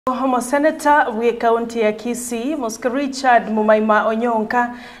Homo Senator we county ya Kisii Mosque Richard Mumaima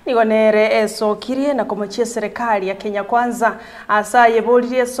Onyonka nigonere esokirie na kumachia serikali ya Kenya Kwanza asa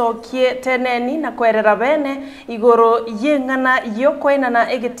yebolirie sokie teneni na kwerera bene igoro yengana yokwena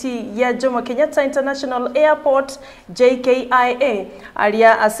na egeti ya Jomo Kenyatta International Airport JKIA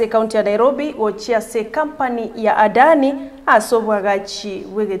alia ase county ya Nairobi gochia se company ya Adani asobwagachi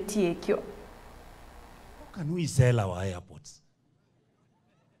wegeti ekyo. How can we sell our airports?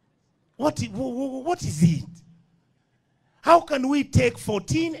 What is it? How can we take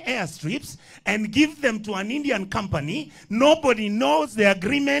 14 airstrips and give them to an Indian company? Nobody knows the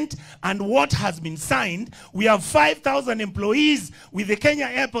agreement and what has been signed. We have 5,000 employees with the Kenya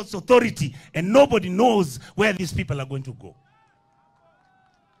Airports Authority and nobody knows where these people are going to go.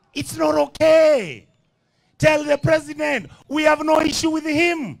 It's not okay. Tell the president, we have no issue with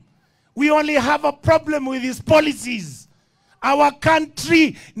him. We only have a problem with his policies. Our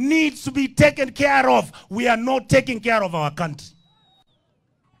country needs to be taken care of. We are not taking care of our country.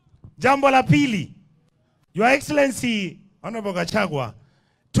 Jambo la pili, Your Excellency, Honorable Gachagua,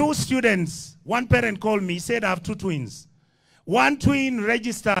 2 students, one parent called me, said I have 2 twins. One twin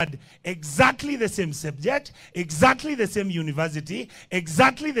registered exactly the same subject, exactly the same university,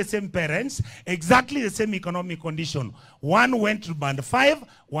 exactly the same parents, exactly the same economic condition. One went to band 5,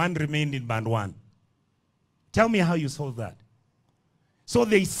 one remained in band 1. Tell me how you solve that. So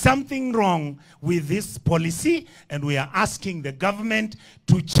there is something wrong with this policy, and we are asking the government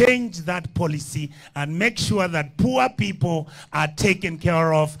to change that policy and make sure that poor people are taken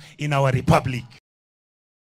care of in our republic.